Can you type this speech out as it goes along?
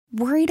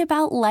Worried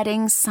about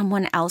letting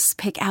someone else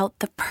pick out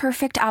the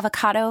perfect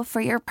avocado for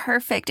your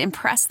perfect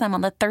impress them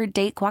on the third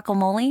date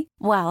guacamole?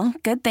 Well,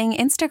 good thing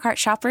Instacart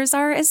shoppers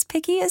are as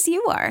picky as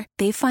you are.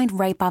 They find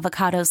ripe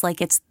avocados like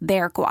it's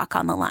their guac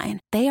on the line.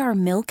 They are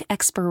milk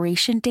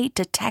expiration date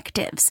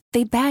detectives.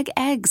 They bag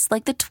eggs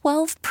like the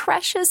 12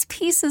 precious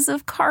pieces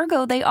of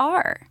cargo they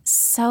are.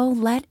 So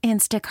let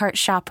Instacart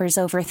shoppers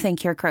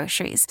overthink your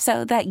groceries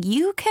so that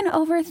you can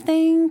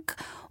overthink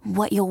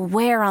what you'll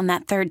wear on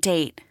that third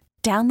date.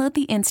 Download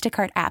the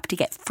Instacart app to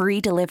get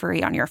free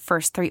delivery on your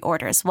first 3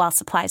 orders while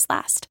supplies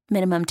last.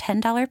 Minimum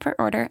 $10 per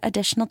order.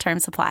 Additional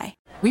terms apply.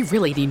 We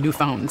really need new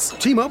phones.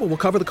 T-Mobile will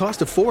cover the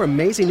cost of 4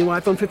 amazing new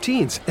iPhone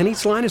 15s, and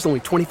each line is only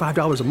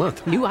 $25 a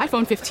month. New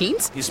iPhone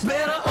 15s? It's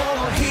better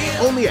over here.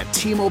 Only at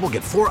T-Mobile,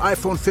 get 4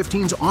 iPhone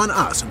 15s on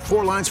us and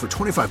 4 lines for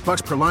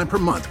 $25 per line per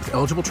month with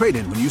eligible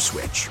trade-in when you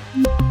switch.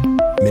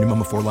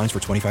 Minimum of 4 lines for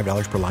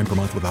 $25 per line per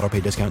month with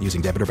autopay discount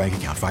using debit or bank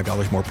account.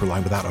 $5 more per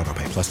line without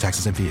autopay, plus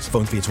taxes and fees.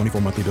 Phone fee at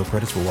 24 monthly bill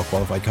credits for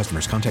well-qualified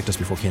customers. Contact us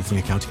before canceling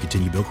account to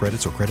continue bill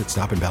credits or credit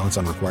stop and balance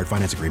on required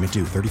finance agreement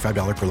due.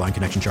 $35 per line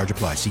connection charge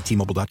applies. See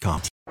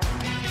T-Mobile.com.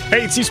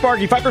 Hey, it's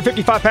Sparky. Fifer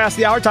 55 past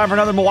the hour. Time for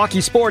another Milwaukee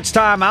Sports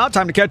Timeout.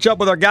 Time to catch up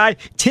with our guy,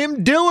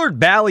 Tim Dillard,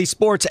 Bally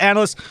Sports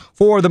analyst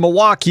for the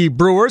Milwaukee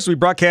Brewers. We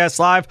broadcast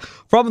live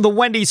from the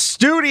Wendy's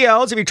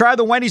studios. Have you tried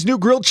the Wendy's new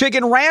grilled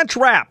chicken ranch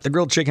wrap? The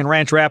grilled chicken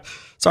ranch wrap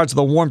starts with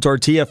a warm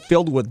tortilla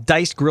filled with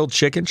diced grilled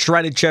chicken,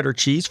 shredded cheddar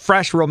cheese,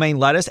 fresh romaine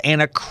lettuce,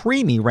 and a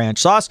creamy ranch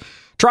sauce.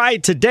 Try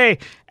it today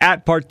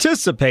at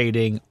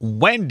participating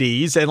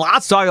Wendy's. And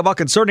lots to talk about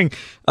concerning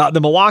the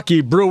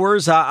Milwaukee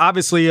Brewers.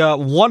 Obviously,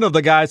 one of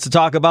the guys to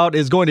talk about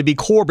is going to be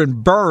Corbin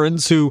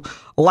Burnes, who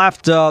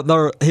left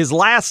his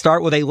last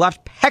start with a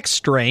left pec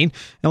strain. And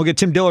we'll get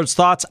Tim Dillard's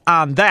thoughts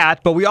on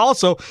that. But we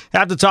also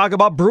have to talk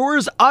about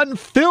Brewers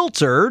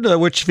Unfiltered,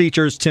 which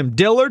features Tim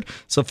Dillard,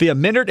 Sophia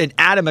Minard, and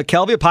Adam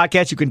McKelvey, a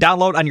podcast you can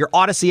download on your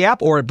Odyssey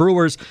app or at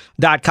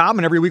brewers.com.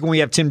 And every week when we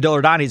have Tim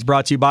Dillard on, he's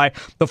brought to you by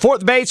the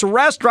Fourth Base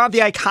Restaurant, the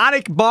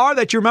iconic bar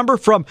that you remember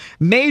from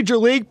Major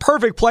League.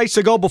 Perfect place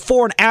to go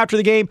before and after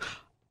the game.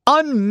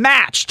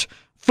 Unmatched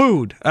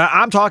food.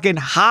 I'm talking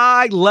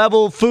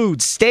high-level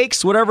food,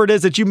 steaks, whatever it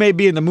is that you may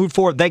be in the mood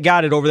for. They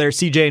got it over there.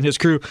 CJ and his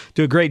crew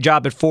do a great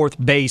job at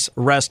Fourth Base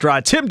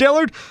Restaurant. Tim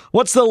Dillard,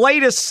 what's the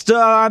latest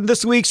on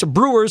this week's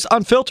Brewers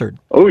Unfiltered?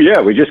 Oh,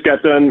 yeah. We just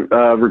got done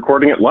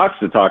recording it. Lots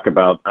to talk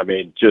about. I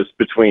mean, just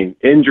between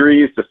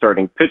injuries to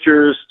starting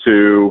pitchers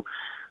to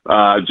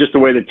just the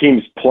way the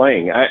team's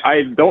playing.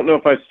 I don't know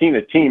if I've seen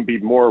a team be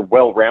more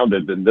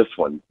well-rounded than this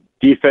one.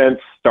 Defense,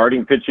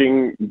 starting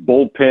pitching,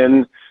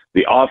 bullpen,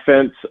 the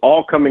offense,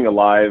 all coming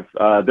alive.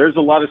 There's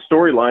a lot of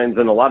storylines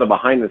and a lot of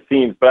behind the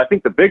scenes, but I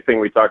think the big thing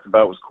we talked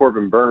about was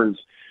Corbin Burnes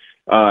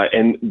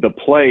and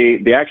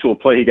the actual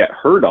play he got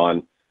hurt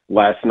on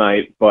last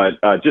night, but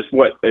just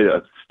what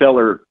a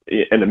stellar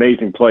and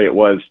amazing play it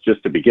was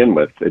just to begin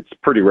with. It's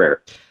pretty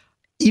rare.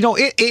 You know,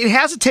 it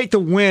has to take the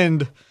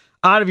wind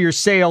out of your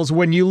sails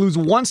when you lose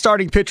one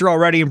starting pitcher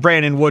already in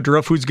Brandon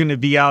Woodruff, who's going to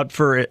be out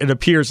for, it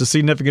appears, a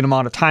significant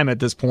amount of time at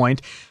this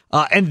point.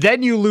 And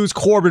then you lose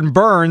Corbin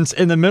Burnes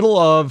in the middle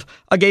of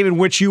a game in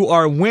which you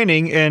are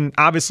winning, and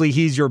obviously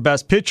he's your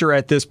best pitcher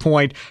at this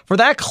point. For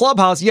that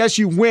clubhouse, yes,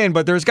 you win,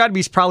 but there's got to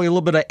be probably a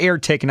little bit of air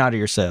taken out of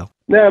your sail.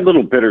 Yeah, a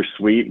little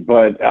bittersweet,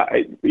 but,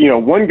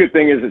 one good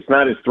thing is it's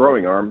not his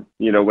throwing arm,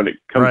 when it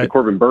comes to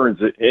Corbin Burnes.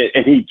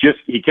 And he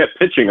kept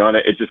pitching on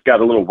it. It just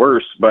got a little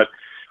worse, but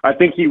I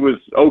think he was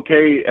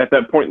okay at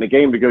that point in the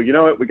game to go, you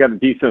know what, we got a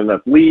decent enough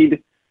lead.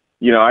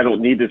 I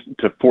don't need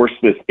to force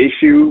this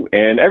issue.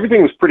 And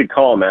everything was pretty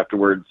calm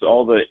afterwards.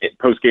 All the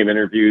post-game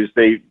interviews,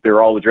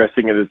 they're all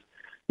addressing it as,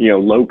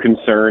 low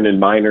concern and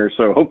minor.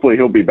 So hopefully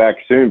he'll be back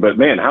soon. But,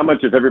 man, how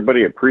much is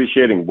everybody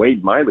appreciating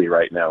Wade Miley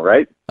right now,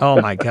 right?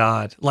 Oh, my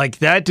God. Like,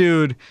 that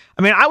dude,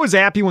 I mean, I was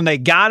happy when they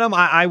got him.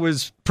 I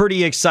was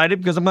pretty excited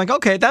because I'm like,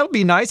 okay, that'll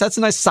be nice. That's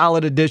a nice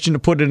solid addition to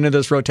put into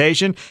this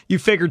rotation. You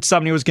figured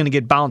somebody was going to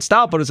get bounced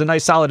out, but it was a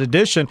nice solid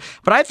addition.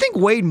 But I think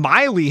Wade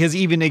Miley has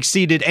even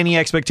exceeded any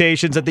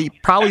expectations that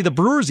probably the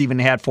Brewers even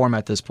had for him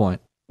at this point.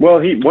 Well,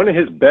 one of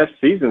his best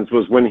seasons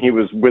was when he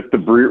was with the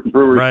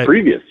Brewers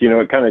previous.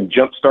 It kind of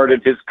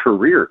jump-started his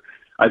career.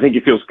 I think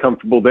he feels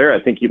comfortable there.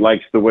 I think he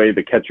likes the way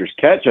the catchers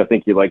catch. I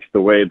think he likes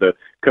the way the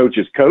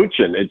coaches coach,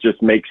 and it just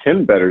makes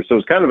him better. So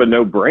it's kind of a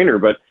no-brainer.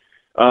 But,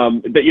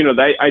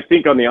 I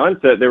think on the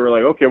onset, they were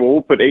like, okay, well,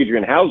 we'll put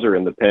Adrian Hauser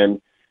in the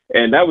pen.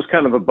 And that was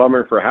kind of a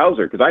bummer for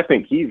Hauser because I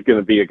think he's going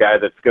to be a guy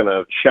that's going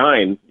to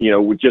shine,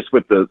 just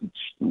with the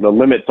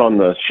limits on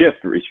the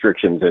shift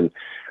restrictions. And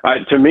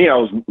to me, I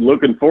was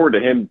looking forward to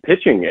him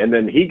pitching, and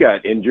then he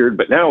got injured.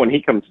 But now when he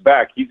comes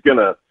back, he's going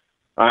to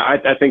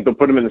I think they'll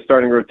put him in the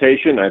starting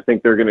rotation. I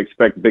think they're going to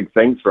expect big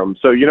things from him.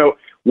 So,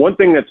 one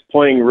thing that's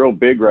playing real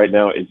big right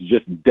now is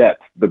just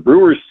depth. The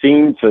Brewers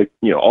seem to,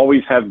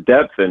 always have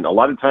depth, and a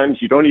lot of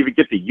times you don't even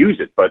get to use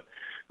it. But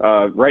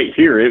right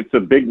here, it's a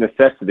big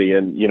necessity.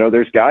 And,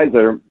 there's guys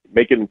that are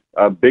making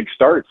big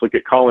starts. Look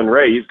at Colin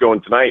Ray. He's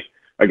going tonight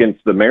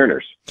against the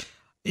Mariners.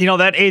 You know,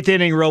 that eighth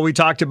inning rule, we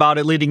talked about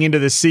it leading into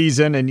the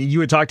season, and you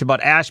had talked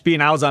about Ashby,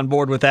 and I was on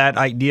board with that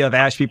idea of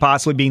Ashby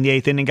possibly being the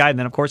eighth inning guy, and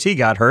then, of course, he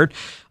got hurt.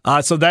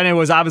 So then it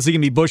was obviously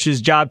going to be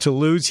Bush's job to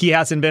lose. He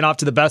hasn't been off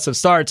to the best of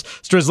starts.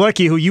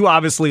 Strzelecki, who you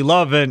obviously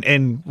love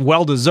and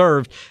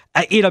well-deserved,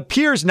 it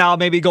appears now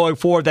maybe going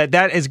forward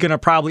that is going to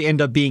probably end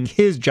up being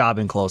his job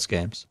in close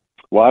games.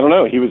 Well, I don't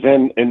know. He was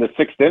in the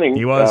sixth inning.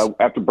 He was.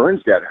 After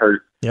Burnes got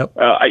hurt. Yep.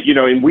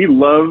 And we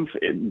love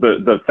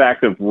the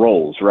fact of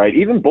roles, right?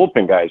 Even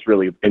bullpen guys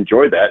really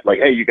enjoy that. Like,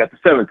 hey, you got the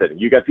seventh inning,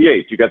 you got the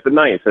eighth, you got the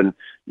ninth, and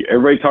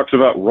everybody talks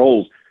about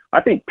roles.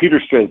 I think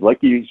Peter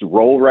Strzelecki's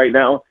role right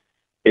now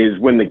is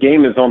when the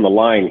game is on the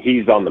line,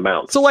 he's on the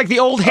mound. So like the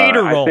old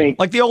Hader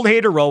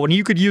role, when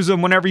you could use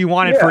him whenever you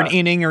wanted for an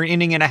inning or an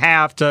inning and a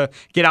half to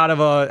get out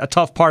of a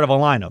tough part of a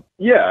lineup.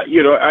 Yeah,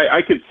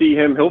 I could see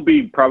him. He'll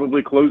be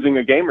probably closing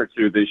a game or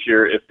two this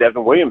year if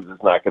Devin Williams is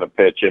not going to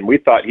pitch. And we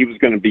thought he was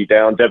going to be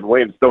down. Devin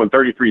Williams throwing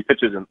 33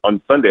 pitches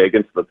on Sunday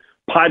against the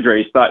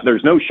Padres. Thought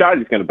there's no shot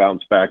he's going to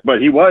bounce back,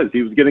 but he was.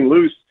 He was getting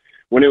loose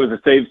when it was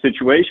a save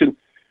situation.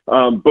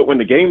 But when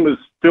the game was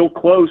still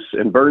close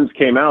and Burnes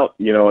came out,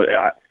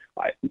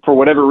 for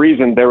whatever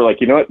reason, they were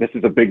like, you know what, this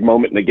is a big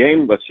moment in the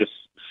game. Let's just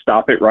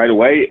stop it right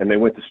away. And they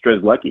went to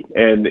Strzelecki.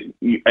 And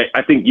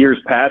I think years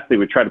past, they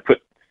would try to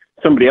put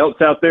somebody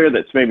else out there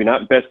that's maybe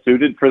not best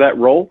suited for that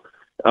role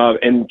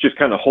and just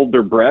kind of hold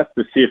their breath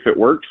to see if it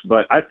works.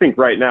 But I think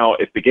right now,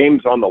 if the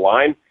game's on the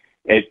line,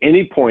 at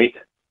any point,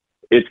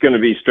 it's going to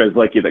be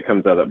Strzelecki that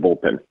comes out of that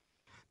bullpen.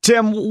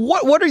 Tim,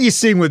 what are you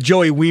seeing with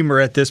Joey Weimer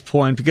at this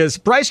point? Because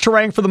Bryce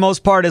Terang, for the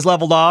most part, has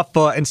leveled off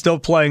and still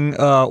playing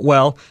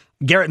well.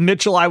 Garrett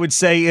Mitchell, I would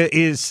say,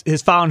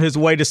 has found his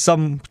way to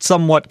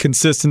somewhat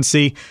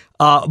consistency.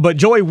 But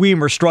Joey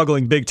Weimer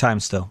struggling big time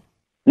still.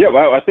 Yeah,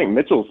 well, I think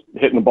Mitchell's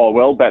hitting the ball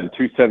well, batting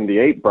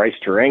 .278. Bryce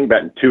Terang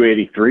batting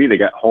 .283. They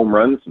got home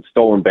runs, some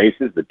stolen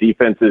bases. The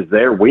defense is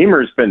there.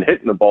 Weimer's been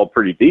hitting the ball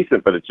pretty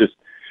decent, but it's just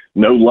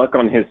no luck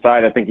on his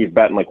side. I think he's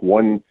batting like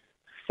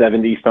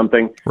 170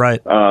 something.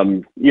 Right.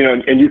 And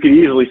you could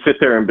easily sit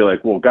there and be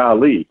like, well,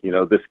 golly,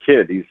 this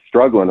kid, he's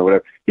struggling or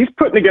whatever. He's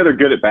putting together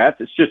good at bats.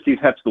 It's just he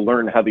has to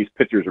learn how these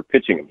pitchers are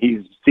pitching him. He's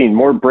seen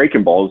more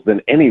breaking balls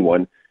than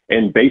anyone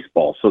in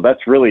baseball. So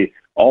that's really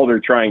all they're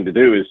trying to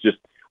do is just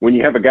when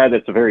you have a guy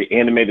that's a very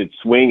animated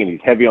swing and he's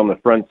heavy on the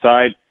front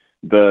side,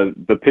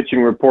 the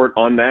pitching report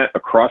on that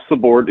across the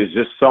board is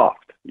just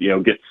soft.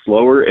 Gets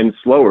slower and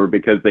slower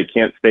because they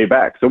can't stay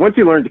back. So once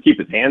he learns to keep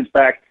his hands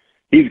back,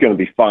 he's going to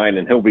be fine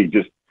and he'll be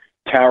just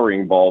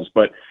towering balls.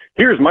 But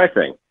here's my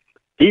thing.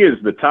 He is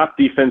the top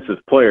defensive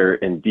player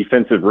in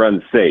defensive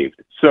runs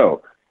saved.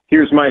 So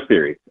here's my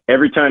theory.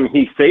 Every time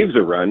he saves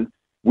a run,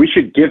 we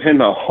should give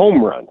him a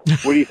home run.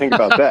 What do you think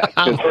about that?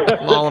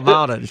 All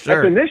about it,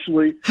 sure.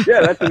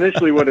 That's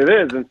initially what it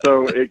is. And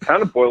so it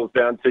kind of boils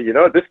down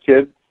to, this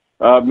kid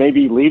may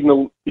be leading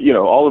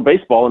all of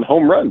baseball in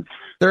home runs.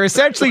 They're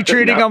essentially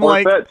treating him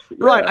like,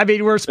 right. I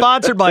mean, we're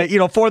sponsored by,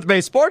 Fourth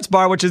Base Sports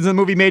Bar, which is in the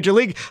movie Major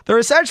League. They're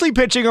essentially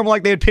pitching him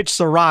like they had pitched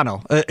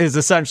Serrano, is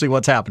essentially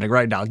what's happening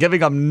right now, giving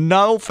him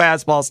no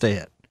fastballs to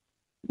hit.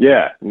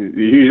 Yeah,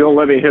 you don't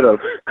let me hit a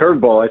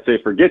curveball, I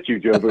say, forget you,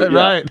 Joe. But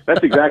right.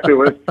 That's exactly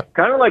what it's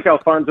kind of like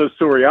Alfonso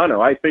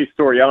Soriano. I faced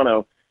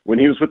Soriano when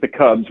he was with the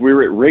Cubs. We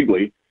were at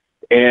Wrigley,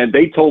 and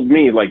they told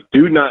me,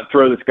 do not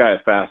throw this guy a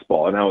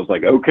fastball. And I was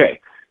like,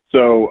 okay.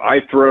 So I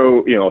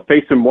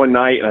faced him one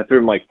night, and I threw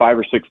him like 5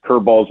 or 6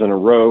 curveballs in a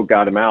row,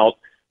 got him out.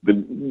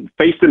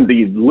 Faced him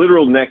the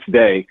literal next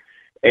day,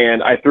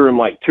 and I threw him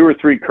like 2 or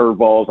 3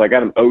 curveballs. I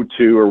got him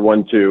 0-2 or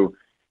 1-2.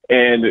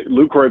 And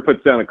Lucroy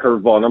puts down a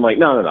curveball, and I'm like,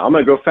 no, I'm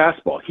going to go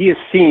fastball. He has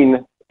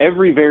seen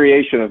every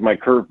variation of my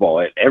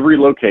curveball at every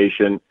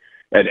location,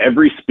 at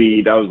every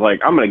speed. I was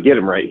like, I'm going to get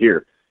him right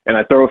here. And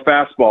I throw a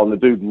fastball, and the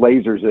dude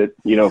lasers it,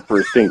 for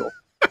a single.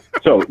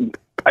 So,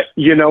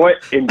 you know what?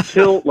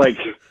 Until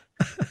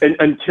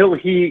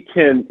he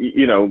can,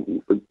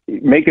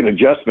 make an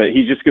adjustment,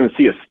 he's just going to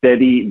see a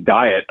steady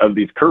diet of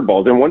these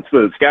curveballs. And once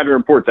the scouting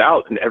report's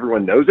out and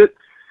everyone knows it,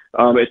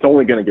 it's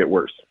only going to get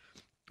worse.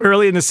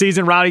 Early in the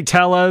season, Rowdy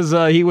Tellez,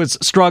 he was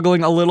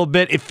struggling a little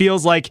bit. It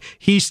feels like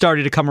he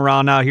started to come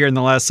around now here in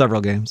the last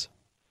several games.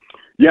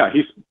 Yeah,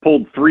 he's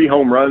pulled 3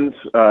 home runs,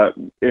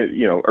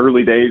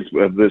 early days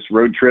of this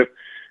road trip.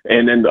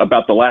 And then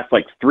about the last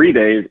 3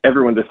 days,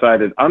 everyone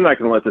decided, I'm not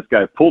going to let this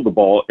guy pull the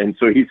ball. And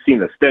so he's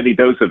seen a steady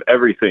dose of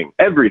everything,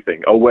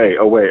 away.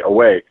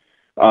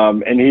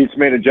 And he's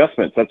made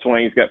adjustments. That's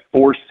why he's got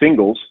 4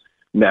 singles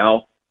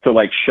now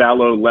to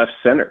shallow left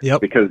center. Yep.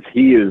 Because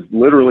he is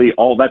literally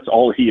that's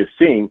all he is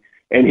seeing.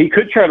 And he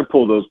could try to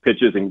pull those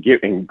pitches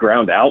and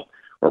ground out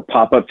or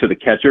pop up to the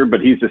catcher,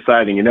 but he's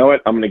deciding, you know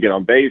what, I'm going to get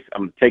on base.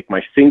 I'm going to take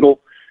my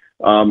single.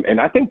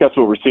 And I think that's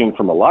what we're seeing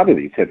from a lot of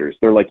these hitters.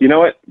 They're like, you know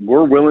what,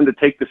 we're willing to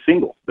take the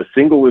single. The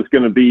single is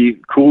going to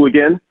be cool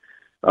again.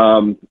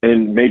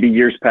 And maybe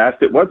years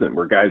past it wasn't,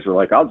 where guys were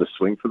like, I'll just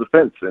swing for the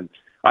fence. And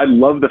I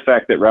love the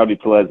fact that Rowdy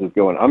Tellez is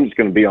going, I'm just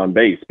going to be on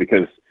base,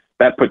 because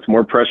that puts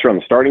more pressure on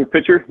the starting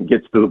pitcher,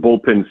 gets to the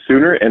bullpen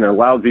sooner, and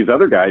allows these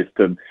other guys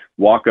to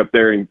walk up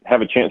there and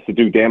have a chance to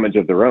do damage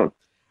of their own.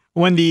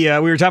 When we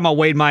were talking about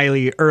Wade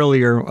Miley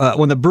earlier,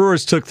 when the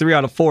Brewers took 3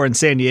 out of 4 in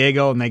San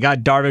Diego and they got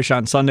Darvish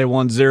on Sunday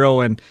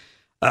 1-0, and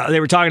they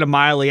were talking to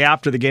Miley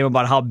after the game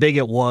about how big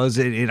it was,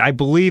 and I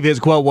believe his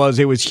quote was,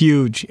 "It was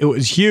huge. It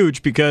was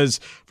huge," because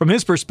from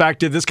his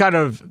perspective, this kind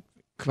of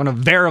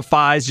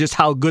verifies just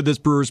how good this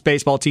Brewers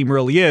baseball team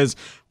really is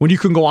when you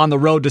can go on the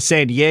road to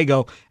San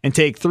Diego and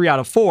take 3 out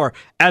of 4.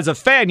 As a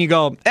fan, you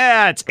go,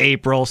 it's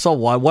April, so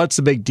what? What's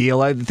the big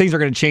deal? Things are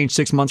going to change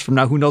 6 months from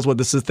now. Who knows what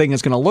this thing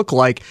is going to look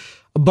like?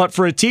 But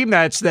for a team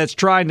that's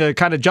trying to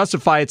kind of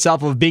justify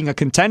itself of being a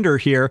contender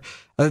here,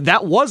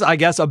 that was, I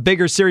guess, a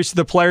bigger series to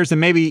the players than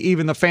maybe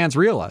even the fans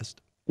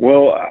realized.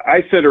 Well,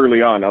 I said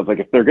early on, I was like,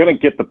 if they're going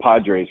to get the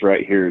Padres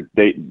right here,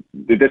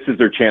 this is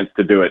their chance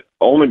to do it.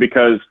 Only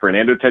because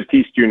Fernando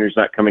Tatis Jr. is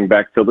not coming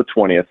back till the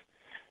 20th.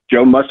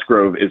 Joe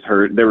Musgrove is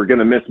hurt. They were going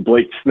to miss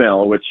Blake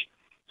Snell, which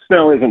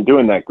Snell isn't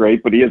doing that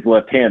great, but he is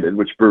left-handed,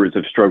 which Brewers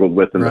have struggled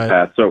with in the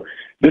past. So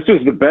this was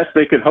the best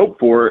they could hope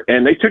for,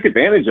 and they took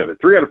advantage of it.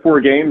 3 out of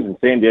 4 games in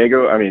San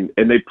Diego. I mean,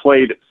 and they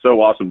played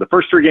so awesome. The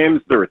first 3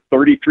 games, there were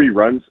 33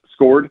 runs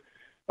scored,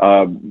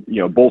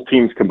 both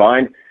teams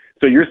combined.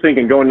 So you're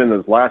thinking going into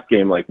this last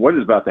game, like, what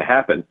is about to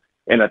happen?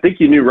 And I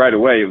think you knew right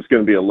away it was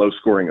going to be a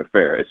low-scoring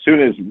affair. As soon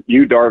as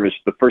Darvish,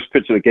 the first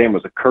pitch of the game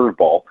was a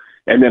curveball,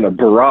 and then a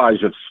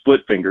barrage of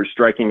split fingers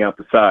striking out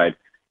the side,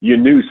 you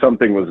knew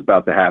something was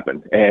about to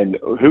happen. And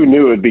who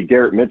knew it would be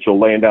Garrett Mitchell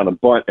laying down a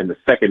bunt in the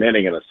second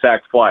inning and a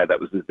sac fly that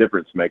was his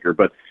difference maker.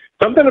 But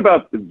something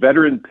about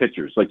veteran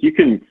pitchers, like you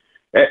can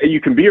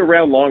be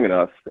around long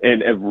enough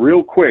and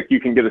real quick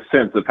you can get a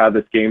sense of how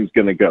this game's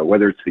going to go,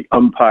 whether it's the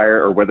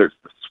umpire or whether it's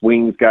the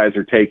swings guys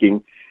are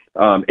taking,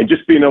 and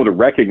just being able to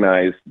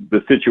recognize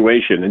the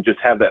situation and just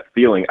have that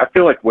feeling. I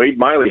feel like Wade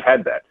Miley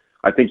had that.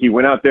 I think he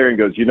went out there and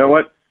goes, you know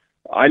what?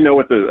 I know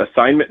what the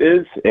assignment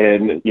is,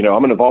 and, I'm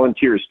going to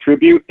volunteer as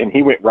tribute, and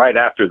he went right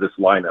after this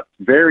lineup.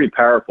 Very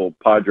powerful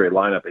Padre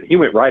lineup, and he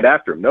went right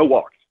after him. No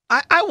walks.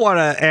 I want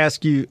to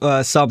ask you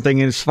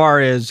something as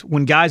far as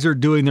when guys are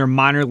doing their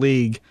minor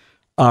league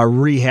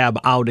rehab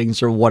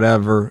outings or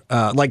whatever,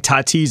 like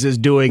Tatis is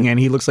doing, and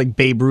he looks like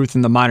Babe Ruth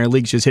in the minor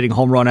leagues, just hitting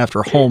home run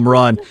after home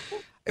run.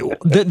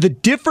 The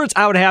difference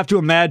I would have to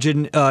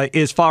imagine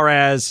as far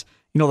as,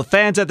 the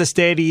fans at the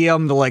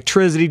stadium, the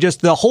electricity,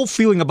 just the whole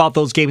feeling about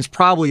those games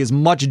probably is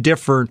much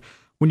different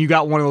when you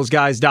got one of those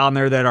guys down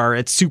there that are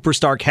at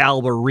superstar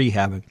caliber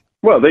rehabbing.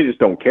 Well, they just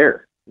don't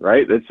care,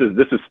 right? This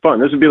is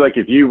fun. This would be like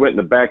if you went in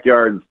the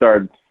backyard and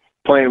started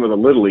playing with a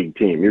little league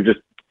team.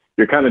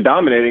 You're kind of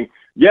dominating.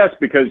 Yes,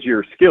 because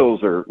your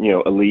skills are,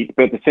 elite,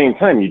 but at the same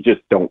time, you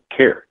just don't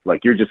care.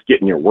 Like, you're just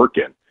getting your work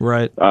in.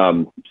 Right.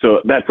 So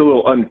that's a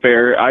little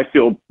unfair. I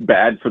feel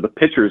bad for the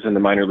pitchers in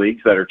the minor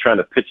leagues that are trying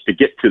to pitch to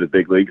get to the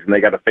big leagues, and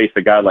they got to face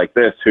a guy like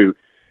this who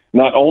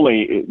not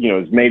only,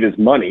 has made his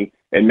money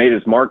and made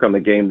his mark on the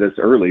game this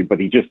early, but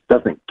he just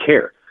doesn't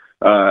care.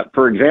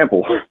 For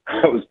example,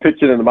 I was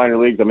pitching in the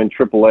minor leagues. I'm in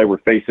AAA. We're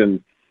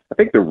facing, I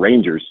think, the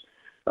Rangers.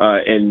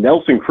 And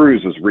Nelson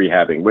Cruz was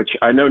rehabbing, which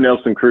I know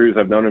Nelson Cruz.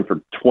 I've known him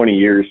for 20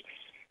 years.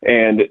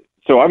 And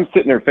so I'm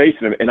sitting there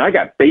facing him, and I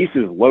got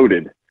bases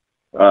loaded.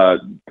 I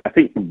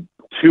think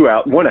 2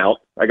 out, 1 out.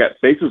 I got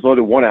bases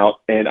loaded, 1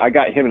 out, and I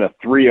got him in a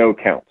 3-0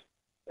 count.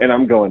 And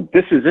I'm going,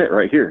 this is it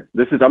right here.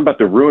 I'm about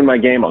to ruin my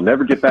game. I'll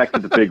never get back to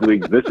the big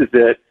leagues. This is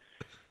it.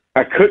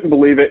 I couldn't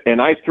believe it,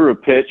 and I threw a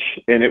pitch,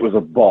 and it was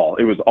a ball.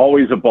 It was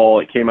always a ball.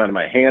 It came out of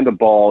my hand, a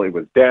ball. It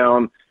was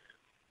down.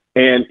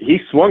 And he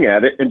swung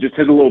at it and just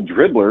hit a little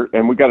dribbler,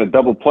 and we got a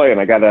double play,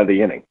 and I got out of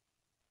the inning.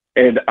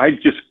 And I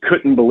just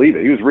couldn't believe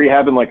it. He was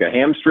rehabbing like a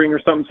hamstring or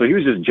something, so he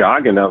was just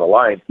jogging down the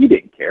line. He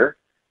didn't care.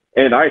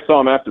 And I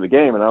saw him after the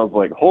game, and I was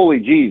like,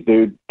 holy geez,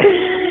 dude.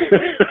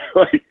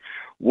 Like,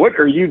 what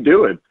are you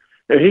doing?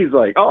 And he's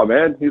like, oh,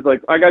 man. He's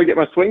like, I got to get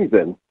my swings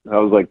in. I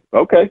was like,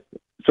 okay.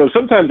 So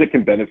sometimes it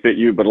can benefit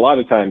you, but a lot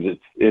of times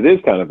it is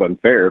kind of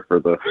unfair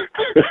for the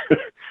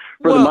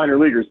the minor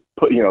leaguers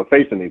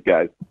facing these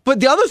guys. But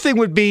the other thing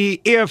would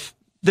be if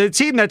the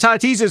team that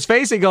Tatis is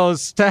facing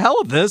goes, to hell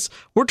with this,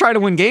 we're trying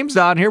to win games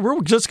down here. We're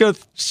just going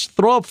to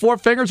throw up 4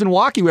 fingers and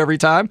walk you every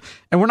time,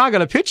 and we're not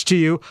going to pitch to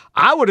you.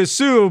 I would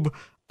assume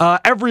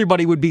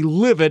everybody would be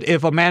livid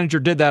if a manager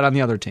did that on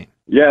the other team.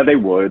 Yeah, they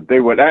would. They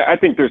would. I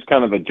think there's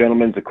kind of a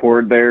gentleman's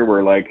accord there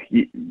where, like,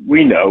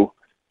 we know.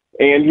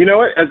 And you know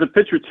what? As a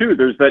pitcher, too,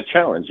 there's that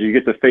challenge. You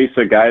get to face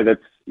a guy that's,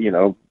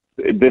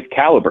 this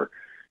caliber.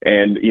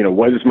 And,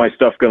 what is my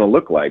stuff going to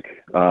look like?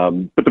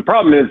 But the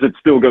problem is it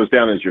still goes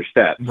down as your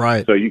stat.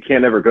 Right. So you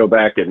can't ever go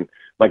back and,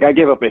 like, I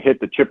gave up a hit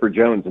to Chipper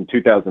Jones in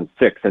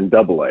 2006 in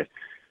Double-A.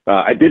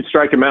 I did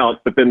strike him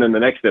out, but then in the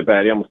next at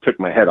bat, he almost took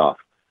my head off.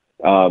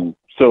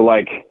 So,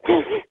 like,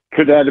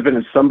 could that have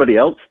been somebody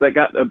else that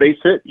got a base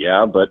hit?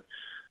 Yeah, but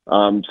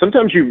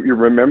sometimes you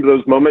remember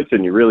those moments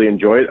and you really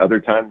enjoy it.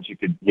 Other times you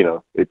could,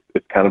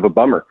 it's kind of a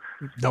bummer.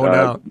 No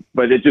doubt.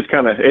 But it just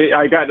kind of,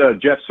 I got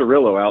Jeff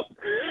Cirillo out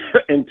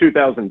in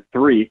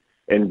 2003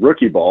 in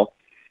rookie ball.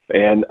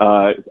 And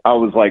I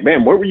was like,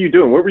 man, what were you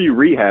doing? What were you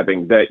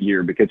rehabbing that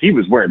year? Because he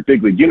was wearing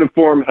big league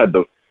uniform, had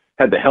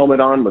had the helmet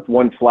on with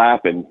one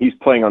flap, and he's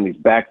playing on these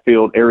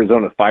backfield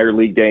Arizona Fire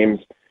League games.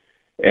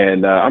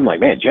 And I'm like,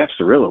 man, Jeff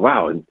Cirillo,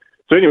 wow. And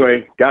so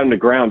anyway, got him to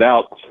ground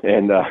out,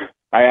 and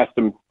I asked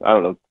him, I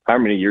don't know how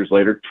many years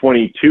later,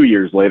 22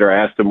 years later,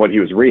 I asked him what he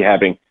was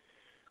rehabbing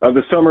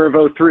the summer of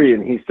 2003,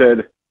 and he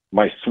said,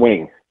 my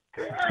swing.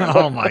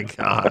 Oh, my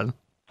God.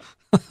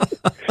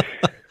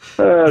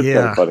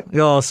 Yeah. Funny.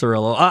 Oh,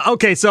 Cirillo.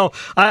 Okay, so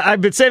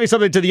I've been saving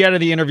something to the end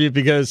of the interview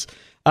because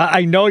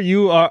I know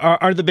you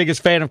aren't the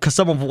biggest fan of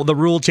some of the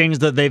rule changes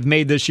that they've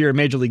made this year in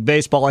Major League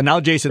Baseball. And now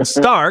Jason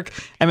Stark,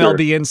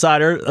 MLB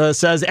insider,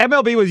 says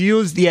MLB will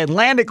use the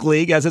Atlantic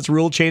League as its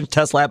rule change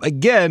test lab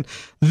again.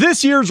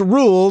 This year's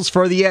rules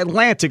for the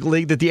Atlantic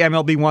League that the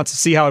MLB wants to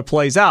see how it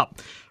plays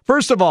out.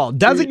 First of all,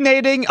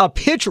 designating a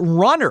pitch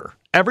runner.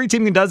 Every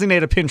team can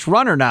designate a pinch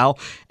runner now,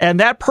 and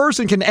that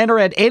person can enter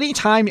at any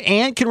time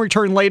and can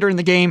return later in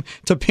the game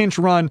to pinch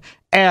run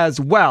as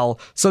well.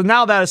 So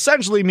now that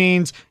essentially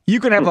means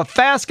you can have a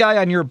fast guy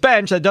on your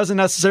bench that doesn't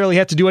necessarily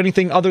have to do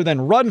anything other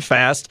than run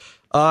fast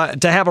to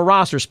have a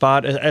roster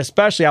spot,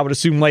 especially, I would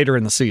assume, later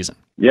in the season.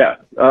 Yeah.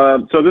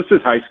 So this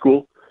is high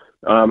school.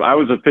 I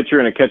was a pitcher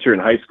and a catcher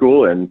in high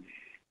school, and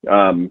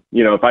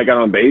if I got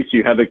on base,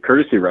 you had the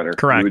courtesy runner.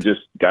 Correct.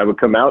 Guy would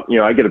come out,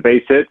 I get a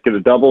base hit, get a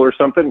double or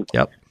something.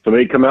 Yep.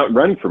 Somebody come out and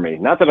run for me.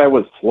 Not that I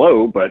was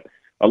slow, but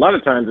a lot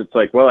of times it's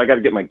like, well, I got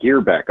to get my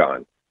gear back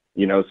on,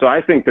 So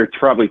I think they're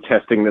probably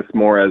testing this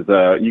more as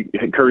a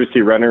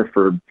courtesy runner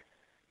for,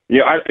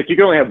 if you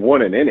can only have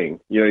one an inning,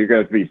 you're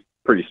going to have to be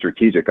pretty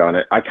strategic on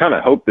it. I kind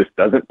of hope this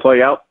doesn't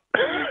play out,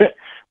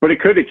 but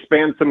it could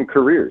expand some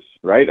careers,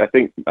 right? I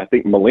think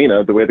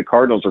Molina, the way the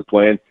Cardinals are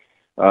playing,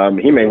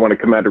 he may want to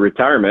come out of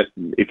retirement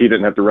if he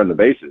didn't have to run the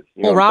bases.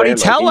 Well, Rowdy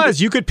Tellez,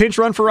 you could pinch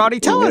run for Rowdy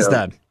Tellez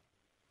then.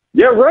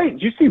 Yeah, right.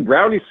 Did you see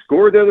Rowdy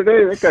score the other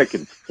day? That guy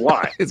can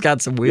fly. He's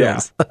got some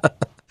wheels. Yeah.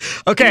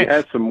 Okay. He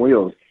has some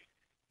wheels.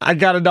 I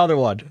got another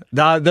one.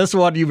 Now, this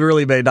one you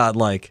really may not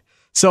like.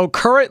 So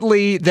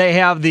currently they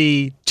have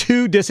the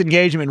 2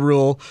 disengagement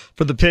rule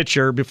for the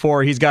pitcher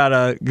before he's got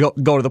to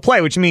go to the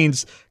plate, which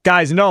means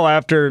guys know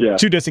after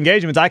 2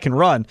 disengagements I can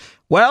run.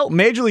 Well,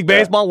 Major League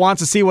Baseball wants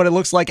to see what it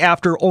looks like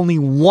after only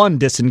 1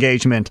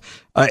 disengagement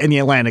in the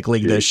Atlantic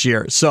League this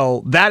year.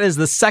 So that is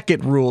the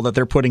second rule that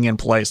they're putting in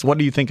place. What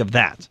do you think of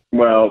that?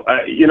 Well,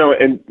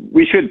 and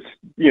we should,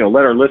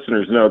 let our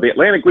listeners know the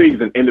Atlantic League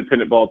is an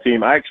independent ball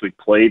team. I actually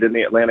played in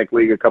the Atlantic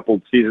League a couple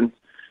of seasons.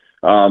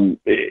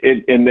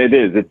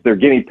 It's their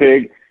guinea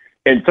pig,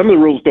 and some of the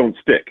rules don't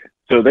stick.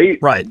 So they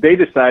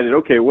decided,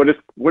 okay, what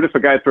if a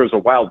guy throws a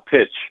wild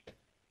pitch?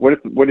 What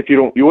if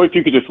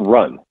you could just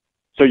run?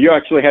 So you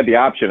actually had the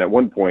option at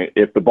one point,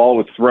 if the ball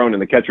was thrown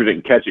and the catcher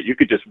didn't catch it, you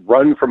could just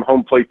run from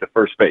home plate to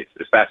first base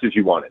as fast as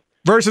you wanted.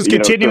 Versus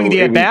continuing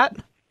the at-bat?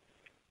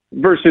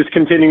 Versus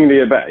continuing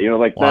the at-bat.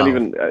 Not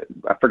even,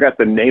 I forgot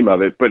the name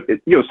of it, but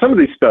some of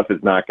these stuff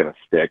is not going to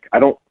stick.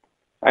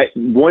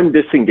 One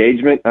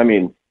disengagement,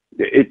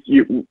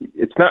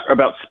 it's not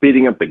about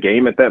speeding up the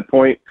game at that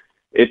point.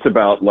 It's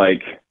about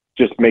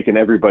just making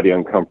everybody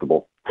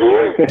uncomfortable.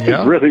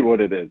 It's really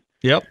what it is.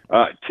 Yep.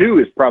 2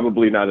 is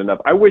probably not enough.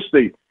 I wish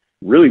they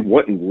really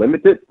wouldn't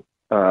limit it.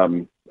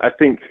 I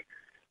think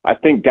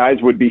guys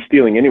would be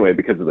stealing anyway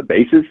because of the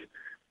bases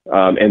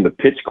and the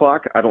pitch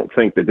clock. I don't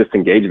think the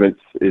disengagements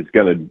is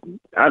going to.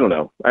 I don't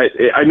know.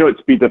 I know it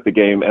speeds up the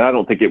game, and I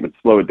don't think it would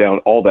slow it down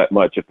all that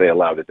much if they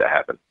allowed it to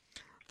happen.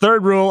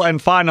 Third rule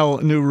and final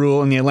new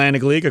rule in the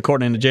Atlantic League,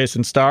 according to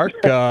Jason Stark.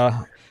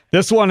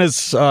 This one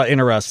is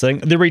interesting.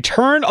 The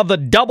return of the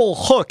double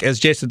hook, as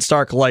Jason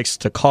Stark likes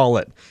to call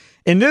it.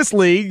 In this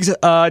league,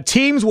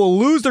 teams will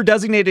lose their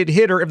designated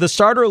hitter if the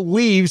starter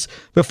leaves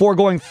before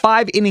going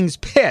 5 innings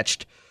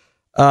pitched.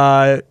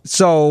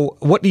 So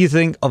what do you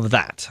think of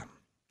that?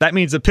 That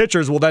means the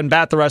pitchers will then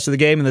bat the rest of the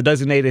game and the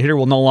designated hitter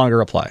will no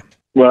longer apply.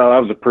 Well, I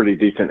was a pretty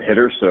decent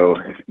hitter, so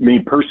me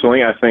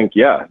personally, I think,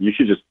 you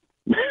should just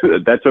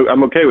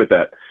I'm okay with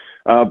that.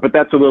 But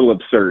that's a little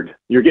absurd.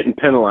 You're getting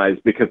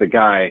penalized because a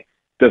guy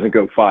doesn't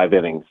go 5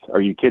 innings.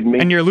 Are you kidding me?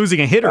 And you're losing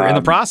a hitter in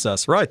the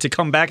process, right, to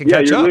come back and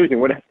catch up. Yeah, you're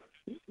losing.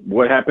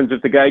 What happens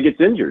if the guy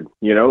gets injured?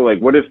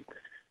 What if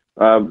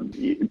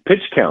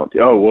pitch count?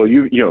 Oh, well,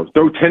 you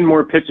throw 10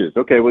 more pitches.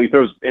 Okay, well, he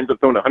ends up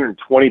throwing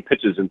 120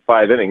 pitches in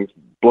 5 innings,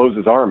 blows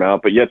his arm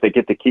out, but yet they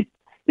get to keep,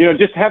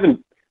 just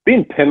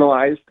being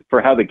penalized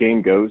for how the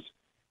game goes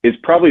is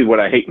probably what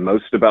I hate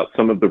most about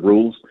some of the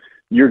rules.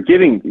 You're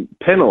getting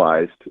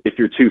penalized if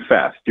you're too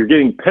fast. You're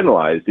getting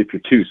penalized if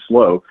you're too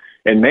slow.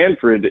 And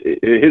Manfred,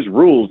 his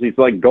rules, he's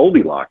like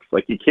Goldilocks.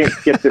 You can't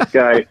get this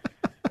guy,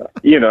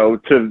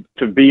 to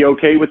be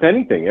okay with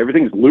anything.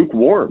 Everything's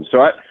lukewarm.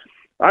 So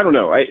I don't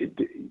know.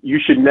 You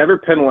should never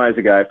penalize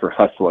a guy for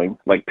hustling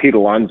like Pete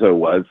Alonso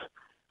was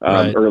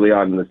early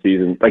on in the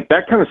season.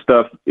 That kind of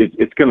stuff,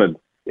 it's gonna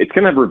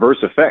have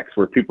reverse effects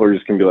where people are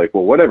just gonna be like,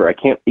 well, whatever. I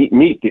can't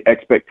meet the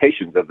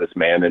expectations of this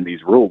man and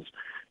these rules.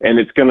 And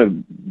it's going to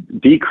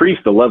decrease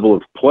the level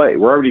of play.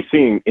 We're already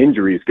seeing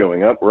injuries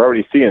going up. We're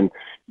already seeing,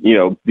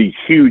 these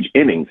huge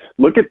innings.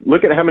 Look at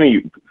how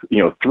many,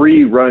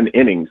 3+ run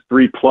innings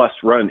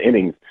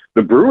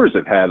the Brewers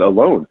have had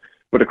alone.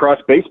 But across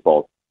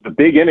baseball, the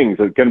big innings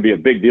are going to be a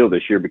big deal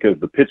this year because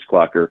the pitch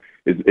clocker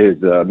is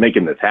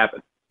making this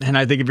happen. And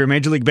I think if you're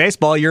Major League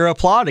Baseball, you're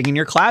applauding and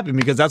you're clapping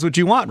because that's what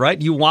you want,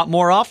 right? You want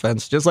more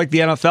offense. Just like the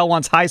NFL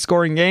wants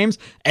high-scoring games,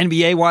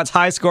 NBA wants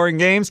high-scoring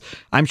games.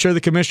 I'm sure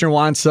the commissioner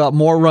wants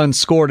more runs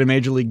scored in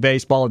Major League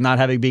Baseball and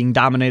not being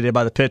dominated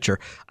by the pitcher.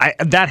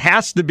 That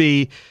has to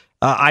be,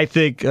 I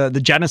think,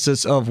 the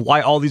genesis of why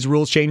all these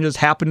rules changes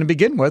happened to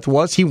begin with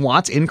was he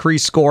wants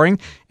increased scoring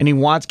and he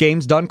wants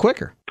games done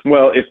quicker.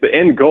 Well, if the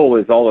end goal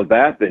is all of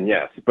that, then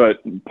yes. But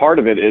part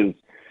of it is,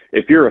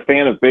 if you're a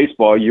fan of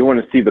baseball, you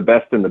want to see the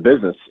best in the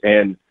business,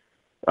 and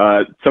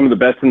some of the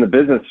best in the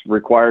business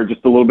require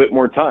just a little bit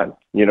more time,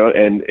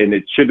 and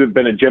it should have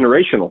been a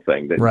generational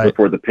thing that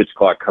before the pitch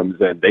clock comes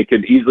in. They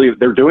could easily,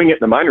 they're doing it in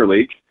the minor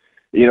leagues,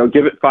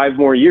 give it 5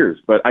 more years.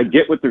 But I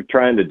get what they're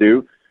trying to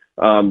do.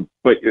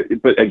 But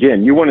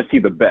again, you want to see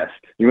the best.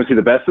 You want to see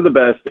the best of the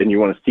best, and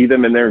you want to see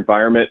them in their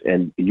environment,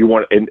 and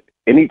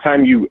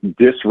anytime you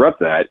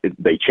disrupt that,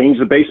 they changed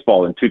the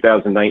baseball in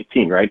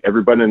 2019, right?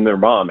 Everybody and their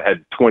mom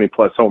had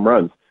 20-plus home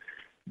runs.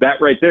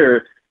 That right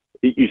there,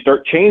 you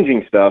start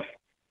changing stuff,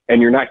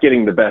 and you're not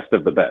getting the best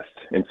of the best.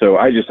 And so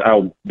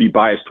I'll be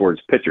biased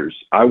towards pitchers.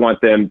 I want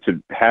them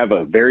to have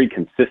a very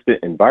consistent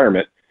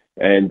environment,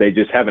 and they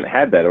just haven't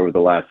had that over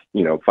the last,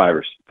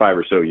 5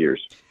 or so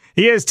years.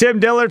 He is Tim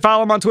Dillard.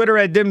 Follow him on Twitter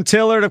at Tim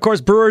Dillard. Of course,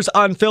 Brewers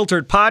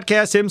Unfiltered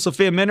podcast. Him,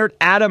 Sophia Minard,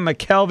 Adam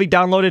McKelvey.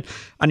 Download it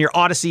on your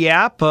Odyssey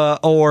app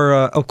or,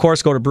 of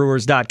course, go to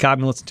brewers.com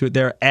and listen to it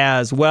there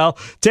as well.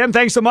 Tim,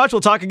 thanks so much.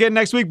 We'll talk again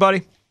next week,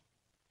 buddy.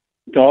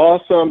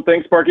 Awesome.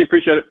 Thanks, Sparky.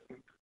 Appreciate it.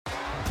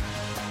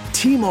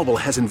 T-Mobile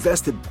has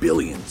invested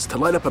billions to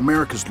light up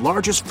America's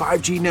largest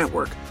 5G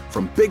network,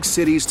 from big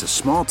cities to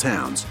small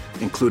towns,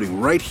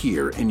 including right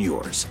here in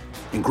yours.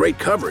 And great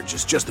coverage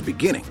is just the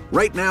beginning.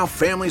 Right now,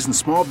 families and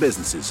small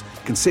businesses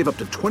can save up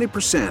to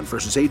 20%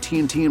 versus AT&T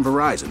and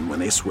Verizon when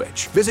they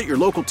switch. Visit your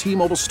local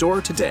T-Mobile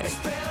store today.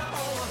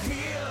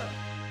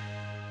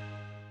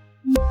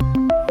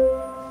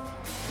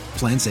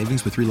 Plan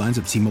savings with 3 lines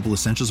of T-Mobile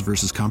Essentials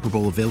versus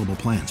comparable available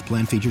plans.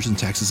 Plan features and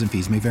taxes and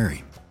fees may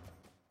vary.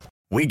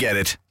 We get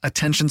it.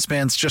 Attention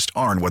spans just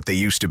aren't what they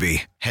used to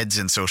be. Heads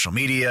in social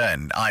media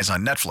and eyes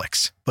on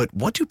Netflix. But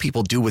what do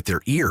people do with their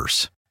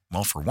ears?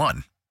 Well, for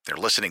one, they're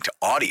listening to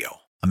audio.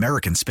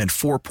 Americans spend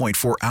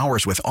 4.4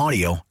 hours with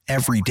audio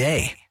every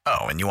day.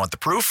 Oh, and you want the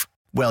proof?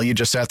 Well, you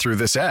just sat through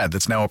this ad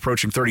that's now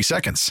approaching 30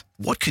 seconds.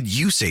 What could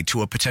you say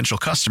to a potential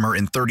customer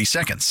in 30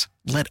 seconds?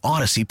 Let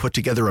Odyssey put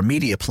together a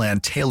media plan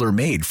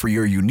tailor-made for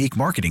your unique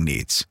marketing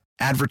needs.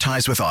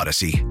 Advertise with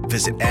Odyssey.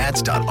 Visit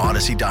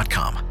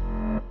ads.odyssey.com.